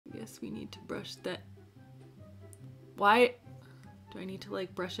guess we need to brush that. Why do I need to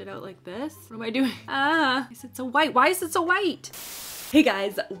like brush it out like this? What am I doing? Ah, is it so white? Why is it so white? Hey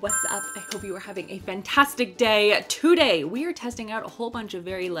guys, what's up? I hope you are having a fantastic day. Today, we are testing out a whole bunch of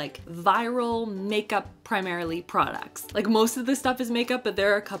very like viral makeup primarily products. Like most of this stuff is makeup, but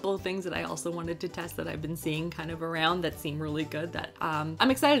there are a couple of things that I also wanted to test that I've been seeing kind of around that seem really good that I'm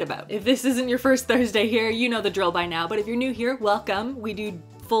excited about. If this isn't your first Thursday here, you know the drill by now, but if you're new here, welcome. We do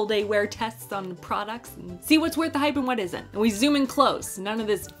full day wear tests on products and see what's worth the hype and what isn't. And we zoom in close, none of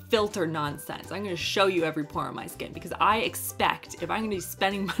this filter nonsense. I'm gonna show you every pore on my skin because I expect if I'm gonna be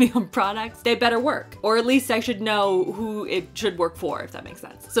spending money on products, they better work. Or at least I should know who it should work for, if that makes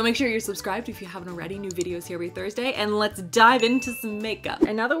sense. So make sure you're subscribed if you haven't already. New videos here every Thursday, and let's dive into some makeup.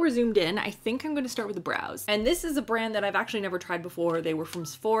 And now that we're zoomed in, I think I'm gonna start with the brows. And this is a brand that I've actually never tried before. They were from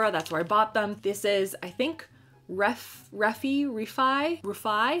Sephora, that's where I bought them. This is, I think, REFY.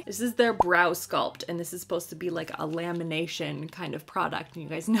 This is their brow sculpt, and this is supposed to be like a lamination kind of product. And you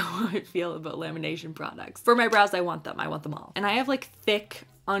guys know how I feel about lamination products. For my brows, I want them all. And I have like thick,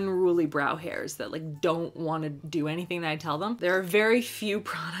 unruly brow hairs that like don't want to do anything that I tell them. There are very few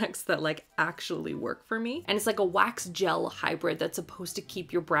products that like actually work for me. And it's like a wax gel hybrid that's supposed to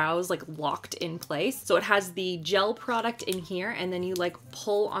keep your brows like locked in place. So it has the gel product in here, and then you like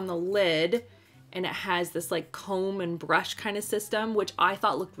pull on the lid, and it has this like comb and brush kind of system, which I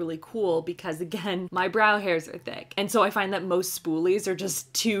thought looked really cool because again, my brow hairs are thick. And so I find that most spoolies are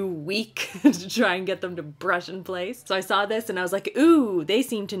just too weak to try and get them to brush in place. So I saw this and I was like, ooh, they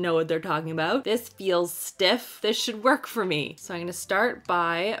seem to know what they're talking about. This feels stiff. This should work for me. So I'm gonna start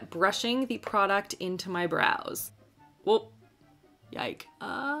by brushing the product into my brows. Whoop, yike.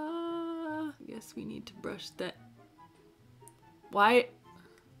 I guess we need to brush that. Why?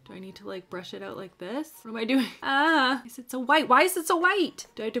 Do I need to like brush it out like this? What am I doing? Ah, is it so white? Why is it so white?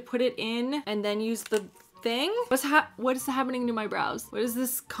 Do I have to put it in and then use the thing? What is happening to my brows? What is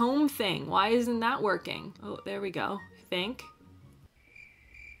this comb thing? Why isn't that working? Oh, there we go, I think.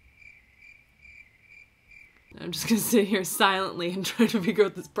 I'm just gonna sit here silently and try to figure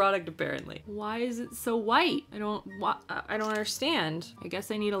out this product apparently. Why is it so white? I don't understand. I guess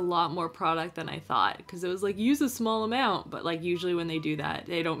I need a lot more product than I thought because it was like use a small amount, but like usually when they do that,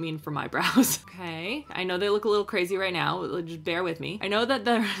 they don't mean for my brows. Okay, I know they look a little crazy right now. Just bear with me. I know that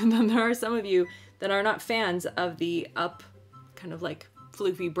there are some of you that are not fans of the up kind of like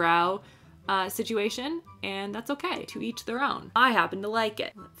floofy brow situation, and that's okay. To each their own. I happen to like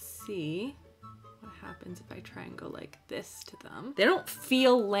it. Let's see happens if I try and go like this to them. They don't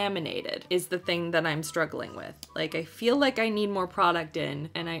feel laminated is the thing that I'm struggling with. Like I feel like I need more product in,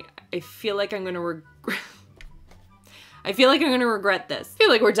 and I feel like I'm gonna regret I feel like I'm gonna regret this. I feel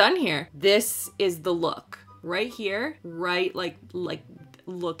like we're done here. This is the look right here, right? Like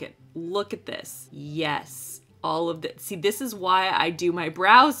look at this. Yes, all of this. See, this is why I do my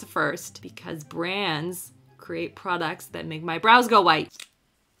brows first, because brands create products that make my brows go white.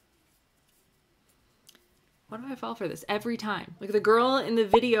 Why do I fall for this every time? Like the girl in the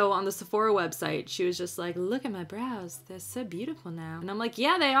video on the Sephora website, she was just like, look at my brows. They're so beautiful now. And I'm like,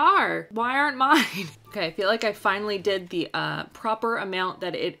 yeah, they are. Why aren't mine? Okay, I feel like I finally did the proper amount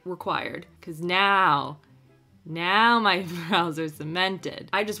that it required. Because now my brows are cemented.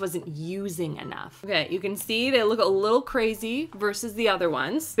 I just wasn't using enough. Okay, you can see they look a little crazy versus the other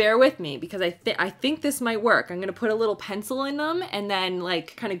ones. Bear with me because I think this might work. I'm gonna put a little pencil in them and then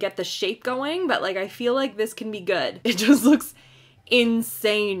like kind of get the shape going, but like I feel like this can be good. It just looks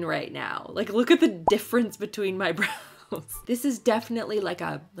insane right now. Like look at the difference between my brows. This is definitely like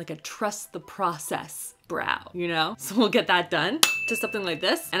a trust the process brow, you know? So we'll get that done to something like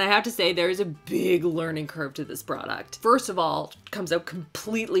this. And I have to say there is a big learning curve to this product. First of all, it comes out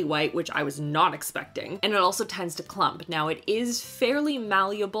completely white, which I was not expecting. And it also tends to clump. Now it is fairly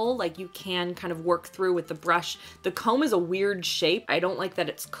malleable, like you can kind of work through with the brush. The comb is a weird shape. I don't like that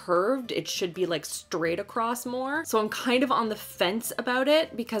it's curved. It should be like straight across more. So I'm kind of on the fence about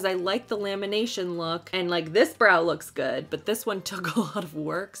it because I like the lamination look and like this brow looks good, but this one took a lot of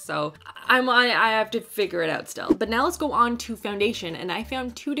work. So I have to figure it out still. But now let's go on to foundation, and I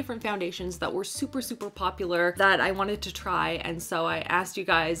found two different foundations that were super popular that I wanted to try, and so I asked you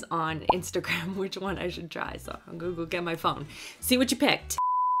guys on Instagram which one I should try. So I'm gonna go get my phone, see what you picked.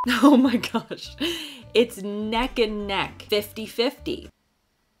 Oh my gosh, it's neck and neck, 50-50.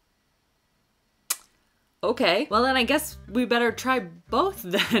 Okay, well then I guess we better try both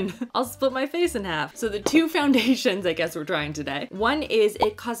then. I'll split my face in half. So the two foundations I guess we're trying today. One is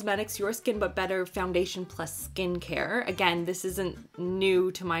IT Cosmetics Your Skin But Better Foundation Plus Skincare. Again, this isn't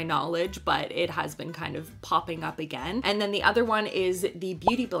new to my knowledge, but it has been kind of popping up again. And then the other one is the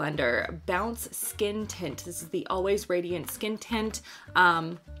Beauty Blender Bounce Skin Tint. This is the Always Radiant Skin Tint.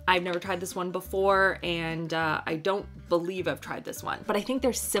 I've never tried this one before, and I don't believe I've tried this one, but I think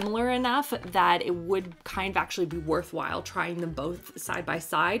they're similar enough that it would kind of actually be worthwhile trying them both side by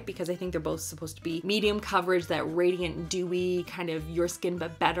side, because I think they're both supposed to be medium coverage, that radiant, dewy, kind of your skin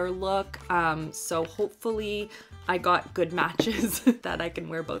but better look. So hopefully I got good matches that I can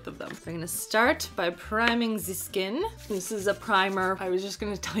wear both of them. So I'm gonna start by priming the skin. This is a primer. I was just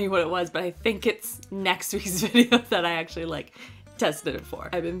gonna tell you what it was, but I think it's next week's video that I actually like tested it for.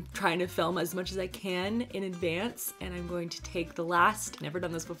 I've been trying to film as much as I can in advance, and I'm going to take the last, never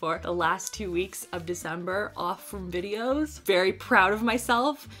done this before, the last 2 weeks of December off from videos. Very proud of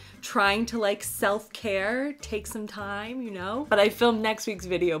myself, trying to like self-care, take some time, you know? But I filmed next week's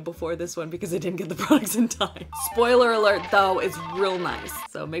video before this one because I didn't get the products in time. Spoiler alert though, it's real nice.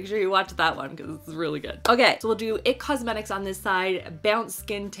 So make sure you watch that one because it's really good. Okay, so we'll do IT Cosmetics on this side, Bounce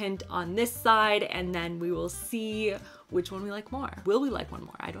Skin Tint on this side, and then we will see which one we like more. Will we like one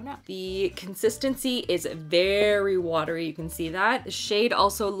more? I don't know. The consistency is very watery, you can see that. The shade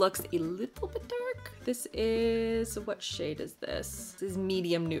also looks a little bit dark. This is, what shade is this? This is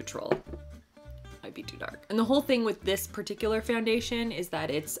medium neutral. Might be too dark. And the whole thing with this particular foundation is that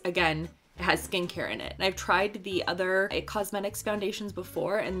it's, again, it has skincare in it. And I've tried the other IT Cosmetics foundations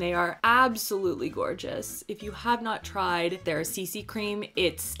before, and they are absolutely gorgeous. If you have not tried their CC cream,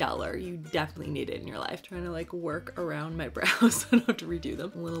 it's stellar. You definitely need it in your life. Trying to like work around my brows. I don't have to redo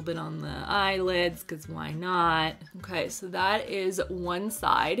them. A little bit on the eyelids, because why not? Okay, so that is one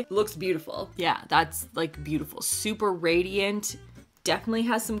side. Looks beautiful. Yeah, that's like beautiful. Super radiant. Definitely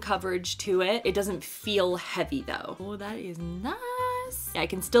has some coverage to it. It doesn't feel heavy though. Oh, that is nice. Yeah, I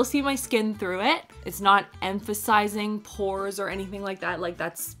can still see my skin through it. It's not emphasizing pores or anything like that. Like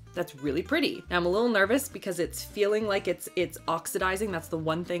that's really pretty. Now I'm a little nervous because it's feeling like it's oxidizing. That's the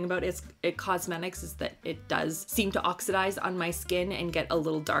one thing about IT Cosmetics, is that it does seem to oxidize on my skin and get a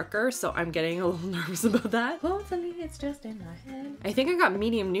little darker. So I'm getting a little nervous about that. Hopefully it's just in my head. I think I got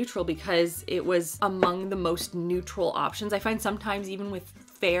medium neutral because it was among the most neutral options. I find sometimes even with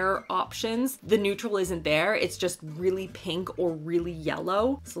fair options, the neutral isn't there. It's just really pink or really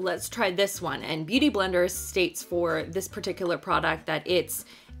yellow. So let's try this one. And Beauty Blender states for this particular product that it's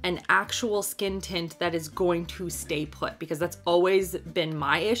an actual skin tint that is going to stay put, because that's always been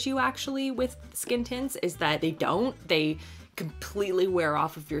my issue actually with skin tints, is that they completely wear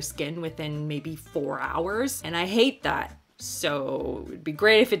off of your skin within maybe 4 hours, and I hate that. So it'd be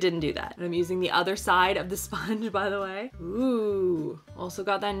great if it didn't do that. And I'm using the other side of the sponge, by the way. Ooh, also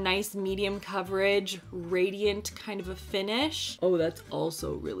got that nice medium coverage, radiant kind of a finish. Oh, that's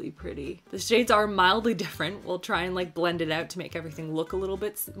also really pretty. The shades are mildly different. We'll try and like blend it out to make everything look a little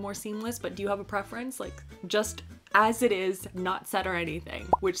bit more seamless, but do you have a preference? Like just as it is, not set or anything.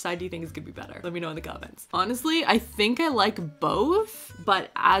 Which side do you think is gonna be better? Let me know in the comments. Honestly, I think I like both,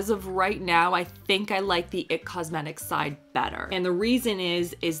 but as of right now, I think I like the IT Cosmetics side better. And the reason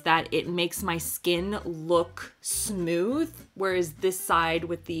is that it makes my skin look smooth, whereas this side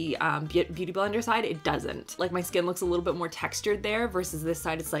with the Beauty Blender side, it doesn't. Like my skin looks a little bit more textured there, versus this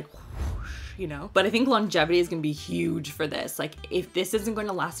side, it's like whoosh, you know? But I think longevity is gonna be huge for this. Like if this isn't going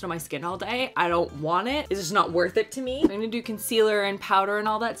to last on my skin all day, I don't want it. It's just not worth it to me. I'm gonna do concealer and powder and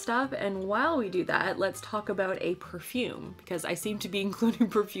all that stuff. And while we do that, let's talk about a perfume, because I seem to be including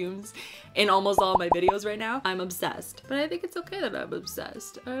perfumes in almost all my videos right now. I'm obsessed, but I think it's okay that I'm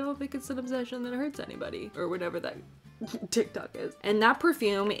obsessed. I don't think it's an obsession that hurts anybody, or whatever that TikTok is. And that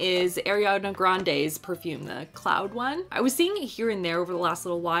perfume is Ariana Grande's perfume, the Cloud one. I was seeing it here and there over the last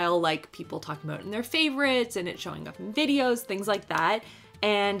little while, like people talking about it in their favorites and it showing up in videos, things like that.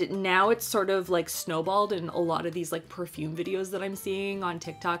 And now it's sort of like snowballed in a lot of these like perfume videos that I'm seeing on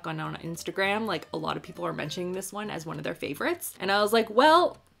TikTok and on Instagram. Like a lot of people are mentioning this one as one of their favorites. And I was like,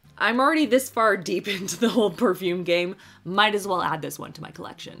 well, I'm already this far deep into the whole perfume game, might as well add this one to my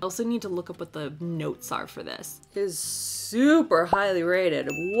collection. I also need to look up what the notes are for this. It is super highly rated,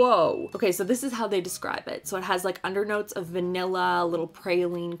 whoa. Okay, so this is how they describe it. So it has like undernotes of vanilla, a little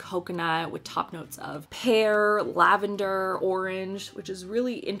praline, coconut, with top notes of pear, lavender, orange, which is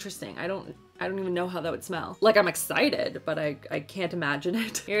really interesting. I don't even know how that would smell. Like I'm excited, but I can't imagine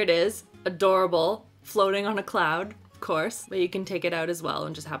it. Here it is, adorable, floating on a cloud. Course, but you can take it out as well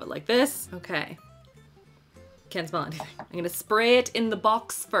and just have it like this. Okay, can't smell anything. I'm gonna spray it in the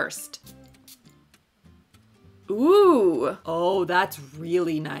box first. Ooh. Oh, that's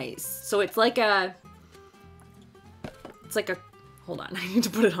really nice. So it's like a, hold on, I need to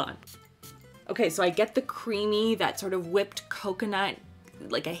put it on. Okay, so I get the creamy, that sort of whipped coconut,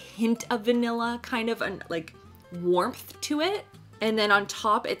 like a hint of vanilla, kind of like warmth to it. And then on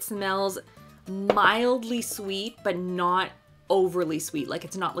top, it smells mildly sweet, but not overly sweet. Like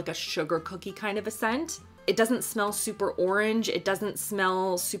it's not like a sugar cookie kind of a scent. It doesn't smell super orange. It doesn't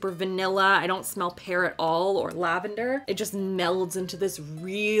smell super vanilla. I don't smell pear at all or lavender. It just melds into this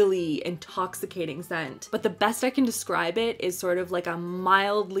really intoxicating scent. But the best I can describe it is sort of like a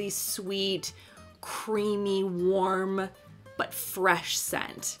mildly sweet, creamy, warm, but fresh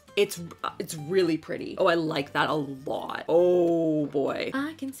scent. It's really pretty. Oh, I like that a lot. Oh boy.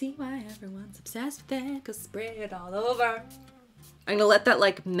 I can see why everyone's obsessed with it, 'cause spray it all over. I'm gonna let that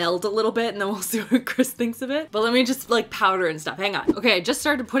like meld a little bit and then we'll see what Chris thinks of it. But let me just like powder and stuff. Hang on. Okay, I just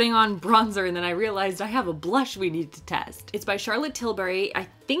started putting on bronzer and then I realized I have a blush we need to test. It's by Charlotte Tilbury. I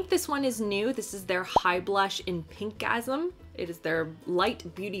think this one is new. This is their high blush in Pinkgasm. It is their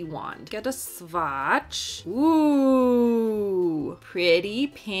light beauty wand. Get a swatch. Ooh, pretty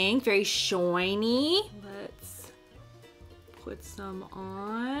pink, very shiny. Let's put some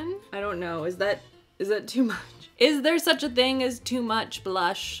on. I don't know, is that too much? Is there such a thing as too much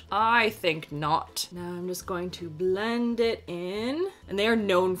blush? I think not. Now I'm just going to blend it in. And they are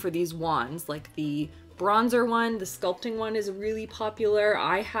known for these wands, like the bronzer one, the sculpting one is really popular.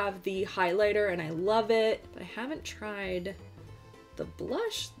 I have the highlighter and I love it. But I haven't tried the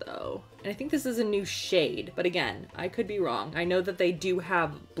blush though. And I think this is a new shade, but again, I could be wrong. I know that they do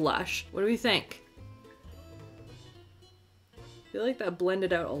have blush. What do we think? I feel like that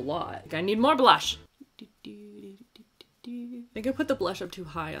blended out a lot. Like I need more blush. I think I put the blush up too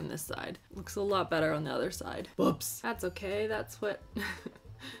high on this side. Looks a lot better on the other side. Whoops. That's okay, that's what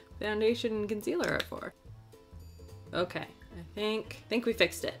foundation and concealer are for. Okay, I think we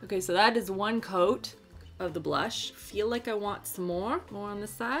fixed it. Okay, so that is one coat of the blush. Feel like I want some more on the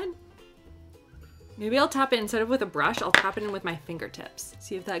side. Maybe I'll tap it, instead of with a brush, I'll tap it in with my fingertips.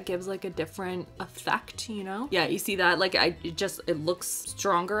 See if that gives like a different effect, you know? Yeah, you see that? Like it looks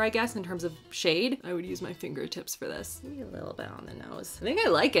stronger, I guess, in terms of shade. I would use my fingertips for this. Maybe a little bit on the nose. I think I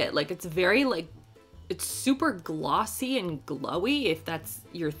like it. Like it's very like, it's super glossy and glowy, if that's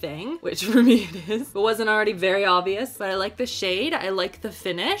your thing, which for me it is. It wasn't already very obvious, but I like the shade. I like the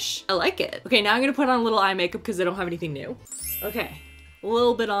finish. I like it. Okay, now I'm gonna put on a little eye makeup because I don't have anything new. Okay. A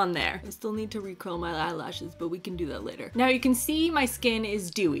little bit on there. I still need to recurl my eyelashes, but we can do that later. Now you can see my skin is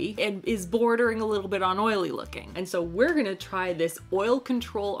dewy and is bordering a little bit on oily looking. And so we're gonna try this oil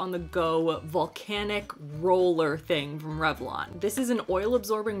control on the go volcanic roller thing from Revlon. This is an oil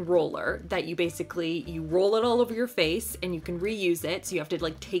absorbing roller that you roll it all over your face and you can reuse it. So you have to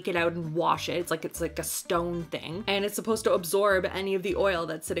like take it out and wash it. It's like a stone thing. And it's supposed to absorb any of the oil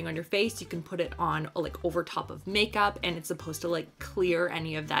that's sitting on your face. You can put it on like over top of makeup and it's supposed to like clear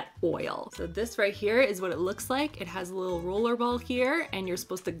any of that oil. So this right here is what it looks like. It has a little roller ball here and you're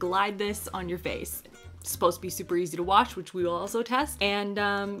supposed to glide this on your face. It's supposed to be super easy to wash, which we will also test. And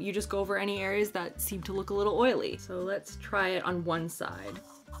you just go over any areas that seem to look a little oily. So let's try it on one side.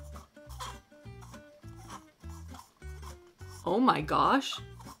 Oh my gosh.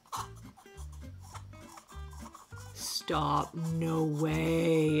 Stop, no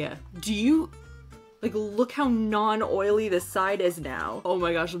way. Like, look how non-oily this side is now. Oh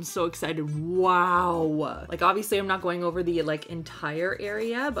my gosh, I'm so excited. Wow. Like, obviously I'm not going over the like entire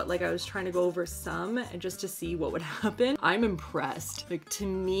area, but like I was trying to go over some and just to see what would happen. I'm impressed. Like to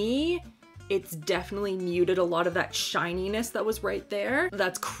me, it's definitely muted a lot of that shininess that was right there.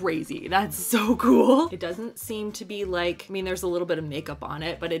 That's crazy. That's so cool. It doesn't seem to be like, I mean, there's a little bit of makeup on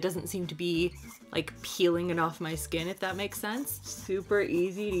it, but it doesn't seem to be like peeling it off my skin, if that makes sense. Super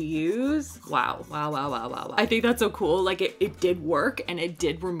easy to use. Wow, wow, wow, wow, wow, wow. I think that's so cool. Like it did work and it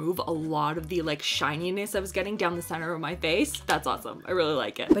did remove a lot of the like shininess I was getting down the center of my face. That's awesome. I really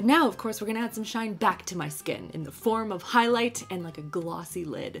like it. But now, of course, we're gonna add some shine back to my skin in the form of highlight and like a glossy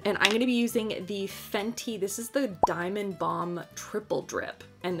lid. And I'm gonna be using the Fenty, this is the Diamond Bomb Triple Drip.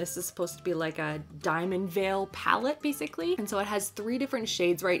 And this is supposed to be like a Diamond Veil palette, basically. And so it has 3 different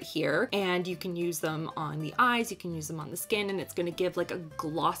shades right here. And you can use them on the eyes, you can use them on the skin, and it's gonna give like a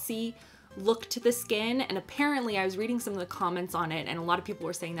glossy look to the skin. And apparently I was reading some of the comments on it and a lot of people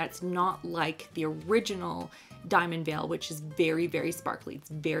were saying that it's not like the original Diamond Veil, which is very, very sparkly. It's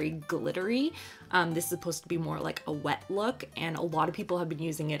very glittery. This is supposed to be more like a wet look and a lot of people have been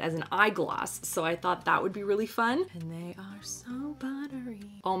using it as an eye gloss. So I thought that would be really fun. And they are so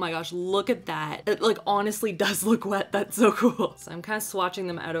buttery. Oh my gosh, look at that. It like honestly does look wet. That's so cool. So I'm kind of swatching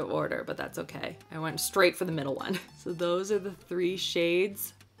them out of order, but that's okay. I went straight for the middle one. So those are the 3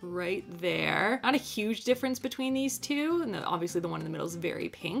 shades right there. Not a huge difference between these two, and obviously the one in the middle is very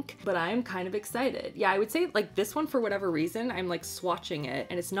pink, but I'm kind of excited. Yeah, I would say like this one, for whatever reason, I'm like swatching it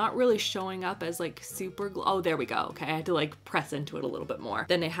and it's not really showing up as like super oh, there we go. Okay, I had to like press into it a little bit more.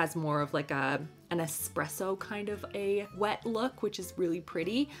 Then it has more of like an espresso kind of a wet look, which is really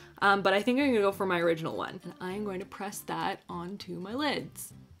pretty. But I think I'm gonna go for my original one, and I'm going to press that onto my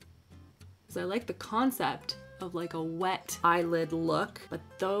lids. So I like the concept of like a wet eyelid look, but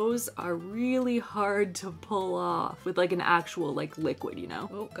those are really hard to pull off with like an actual like liquid, you know?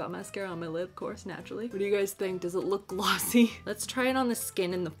 Oh, got mascara on my lid, of course, naturally. What do you guys think? Does it look glossy? Let's try it on the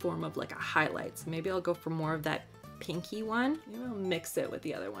skin in the form of like a highlight. So maybe I'll go for more of that pinky one. Maybe I'll mix it with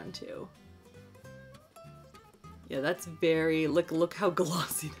the other one too. Yeah, that's very, look how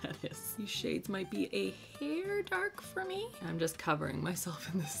glossy that is. These shades might be a hair dark for me. I'm just covering myself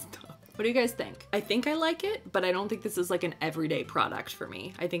in this stuff. What do you guys think? I think I like it, but I don't think this is like an everyday product for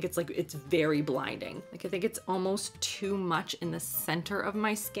me. I think it's like, it's very blinding. Like I think it's almost too much in the center of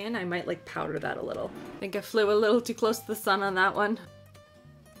my skin. I might like powder that a little. I think I flew a little too close to the sun on that one.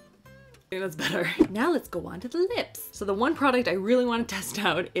 I think that's better. Now let's go on to the lips. So the one product I really want to test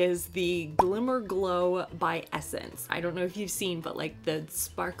out is the Glimmer Glow by Essence. I don't know if you've seen, but like the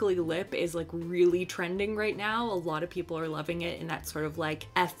sparkly lip is like really trending right now. A lot of people are loving it in that sort of like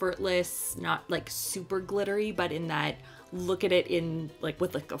effortless, not like super glittery, but in that look at it in like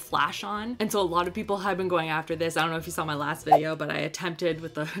with like a flash on. And so a lot of people have been going after this. I don't know if you saw my last video, but I attempted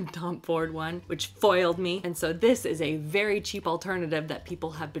with the Tom Ford one, which foiled me. And so this is a very cheap alternative that people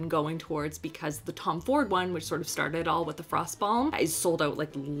have been going towards, because the Tom Ford one, which sort of started all with the Frost Balm, is sold out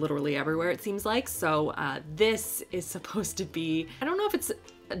like literally everywhere, it seems like. So this is supposed to be, I don't know if it's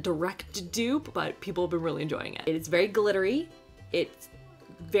a direct dupe, but people have been really enjoying it. It is very glittery. It's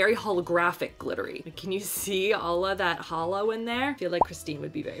very holographic glittery. Can you see all of that hollow in there? I feel like Christine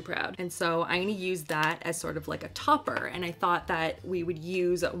would be very proud. And so I'm gonna use that as sort of like a topper. And I thought that we would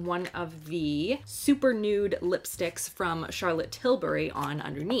use one of the super nude lipsticks from Charlotte Tilbury on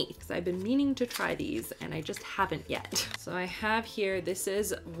underneath, because I've been meaning to try these and I just haven't yet. So I have here, this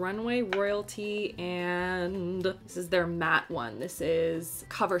is Runway Royalty, and this is their matte one. This is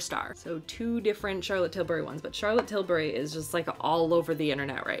Cover Star. So 2 different Charlotte Tilbury ones, but Charlotte Tilbury is just like all over the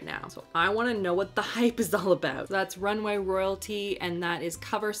internet right now. So I want to know what the hype is all about. So that's Runway Royalty, and that is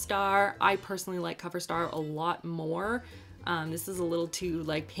Cover Star. I personally like Cover Star a lot more. This is a little too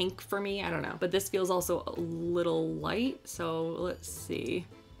like pink for me, I don't know. But this feels also a little light, so let's see.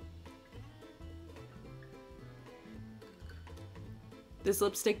 This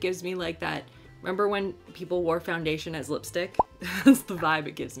lipstick gives me like that, remember when people wore foundation as lipstick? That's the vibe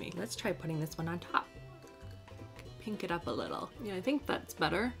it gives me. Let's try putting this one on top. Pink it up a little. Yeah, I think that's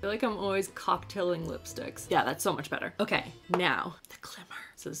better. I feel like I'm always cocktailing lipsticks. Yeah, that's so much better. Okay, now the glimmer.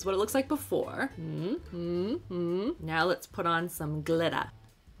 So this is what it looks like before. Now let's put on some glitter.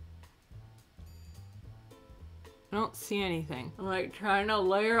 I don't see anything. I'm like trying to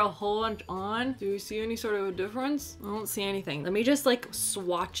layer a whole bunch on. Do you see any sort of a difference? I don't see anything. Let me just like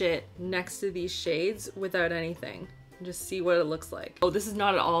swatch it next to these shades without anything. Just see what it looks like. Oh, this is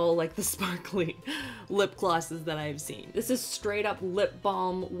not at all like the sparkly lip glosses that I've seen. This is straight up lip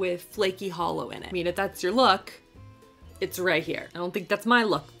balm with flaky hollow in it. I mean, if that's your look, it's right here. I don't think that's my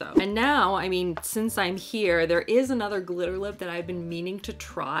look though. And now, I mean, since I'm here, there is another glitter lip that I've been meaning to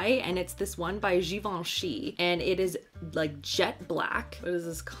try, and it's this one by Givenchy, and it is like jet black. What is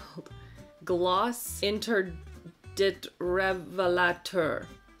this called? Gloss Interdit Revelateur.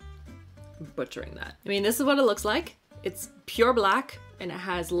 I'm butchering that. I mean, this is what it looks like. It's pure black and it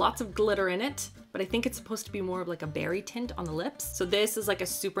has lots of glitter in it, but I think it's supposed to be more of like a berry tint on the lips. So this is like a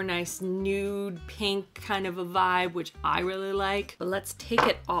super nice nude pink kind of a vibe, which I really like. But let's take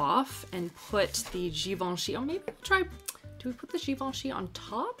it off and put the Givenchy, or maybe we'll try, do we put the Givenchy on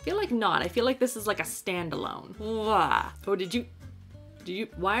top? I feel like not. I feel like this is like a standalone. Oh, did you,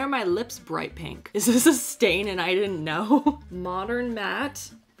 why are my lips bright pink? Is this a stain and I didn't know? Modern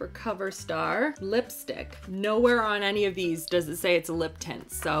Matte for Cover Star lipstick. Nowhere on any of these does it say it's a lip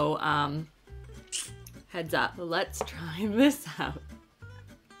tint, so heads up. Let's try this out.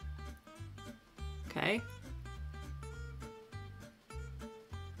 Okay.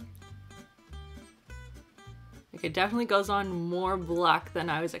 Like it definitely goes on more black than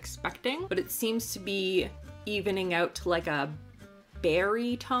I was expecting, but it seems to be evening out to like a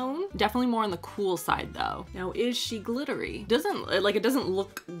berry tone. Definitely more on the cool side though. Now, is she glittery? It doesn't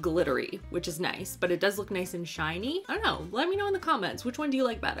look glittery, which is nice, but it does look nice and shiny. I don't know, let me know in the comments, which one do you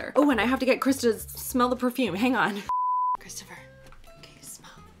like better? Oh, and I have to get Chris to smell the perfume, hang on. Christopher, can you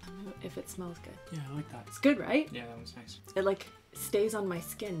smell? I don't know if it smells good. Yeah, I like that. It's good, right? Yeah, that one's nice. It like stays on my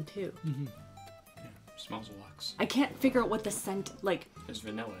skin too. Mm-hmm. Yeah, smells a lux. I can't figure out what the scent, like. There's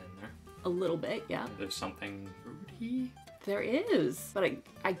vanilla in there. A little bit, yeah. There's something fruity. There is, but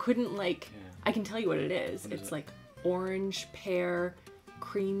I couldn't like, Yeah. I can tell you what it is. What is It's it? like orange, pear,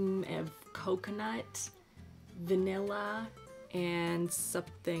 cream of coconut, vanilla, and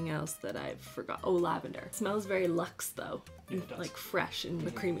something else that I forgot. Oh, lavender. It smells very luxe though. Yeah, it does. Like fresh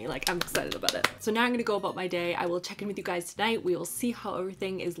and creamy. Like, I'm excited about it. So now I'm gonna go about my day. I will check in with you guys tonight. We will see how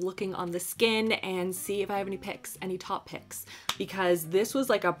everything is looking on the skin and see if I have any picks, any top picks, because this was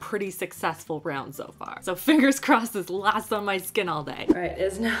like a pretty successful round so far. So fingers crossed this lasts on my skin all day. All right,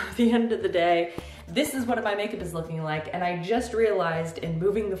 it's now the end of the day. This is what my makeup is looking like, and I just realized in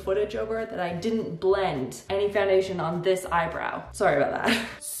moving the footage over that I didn't blend any foundation on this eyebrow. Sorry about that.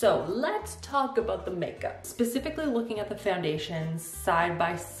 So let's talk about the makeup. Specifically looking at the foundations side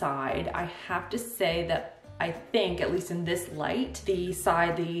by side, I have to say that I think, at least in this light, the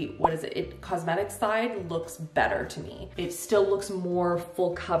side, cosmetic side looks better to me. It still looks more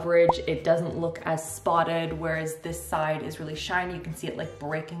full coverage. It doesn't look as spotted, whereas this side is really shiny. You can see it like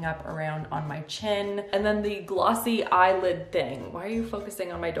breaking up around on my chin. And then the glossy eyelid thing. Why are you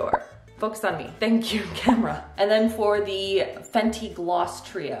focusing on my door? Focus on me. Thank you, camera. And then for the Fenty Gloss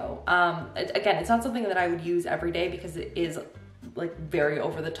Trio, again, it's not something that I would use every day because it is like very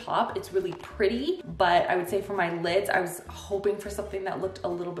over the top. It's really pretty, but I would say for my lids, I was hoping for something that looked a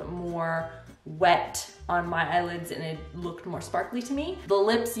little bit more wet on my eyelids and it looked more sparkly to me. The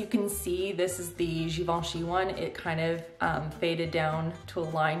lips, you can see this is the Givenchy one. It kind of faded down to a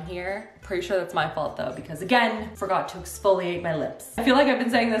line here. Pretty sure that's my fault though, because again, forgot to exfoliate my lips. I feel like I've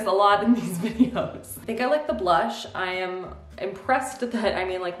been saying this a lot in these videos. I think I like the blush. I am impressed that, I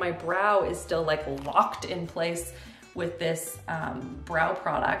mean, like my brow is still like locked in place with this brow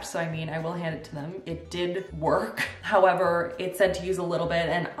product. So I mean, I will hand it to them. It did work. However, it said to use a little bit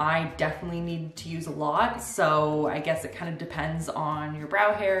and I definitely need to use a lot. So I guess it kind of depends on your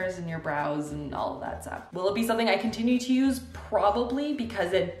brow hairs and your brows and all of that stuff. Will it be something I continue to use? Probably,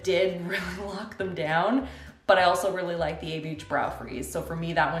 because it did really lock them down. But I also really like the ABH Brow Freeze. So for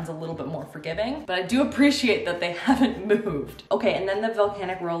me, that one's a little bit more forgiving, but I do appreciate that they haven't moved. Okay, and then the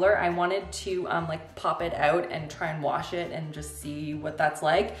volcanic roller, I wanted to like pop it out and try and wash it and just see what that's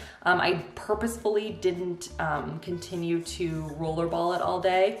like. I purposefully didn't continue to rollerball it all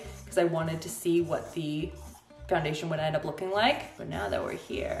day because I wanted to see what the foundation would end up looking like. But now that we're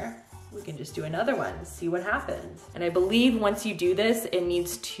here, we can just do another one, see what happens. And I believe once you do this, it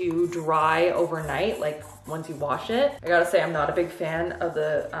needs to dry overnight, like once you wash it. I gotta say, I'm not a big fan of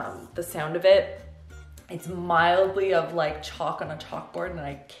the sound of it. It's mildly of like chalk on a chalkboard and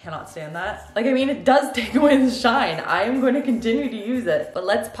I cannot stand that. Like, I mean, it does take away the shine. I am going to continue to use it, but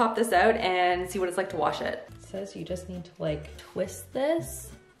let's pop this out and see what it's like to wash it. It says you just need to like twist this.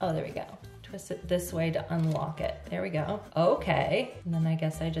 Oh, there we go. Twist it this way to unlock it. There we go. Okay. And then I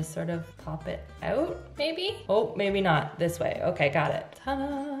guess I just sort of pop it out, maybe? Oh, maybe not. This way. Okay, got it.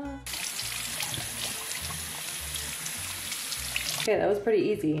 Ta-da! Okay, that was pretty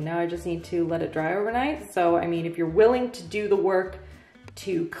easy. Now I just need to let it dry overnight. So, I mean, if you're willing to do the work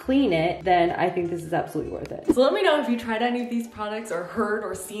to clean it, then I think this is absolutely worth it. So let me know if you tried any of these products or heard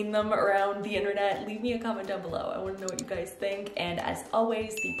or seen them around the internet. Leave me a comment down below. I want to know what you guys think. And as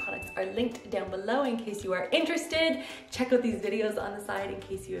always, the products are linked down below in case you are interested. Check out these videos on the side in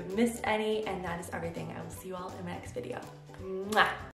case you have missed any. And that is everything. I will see you all in my next video. Mwah!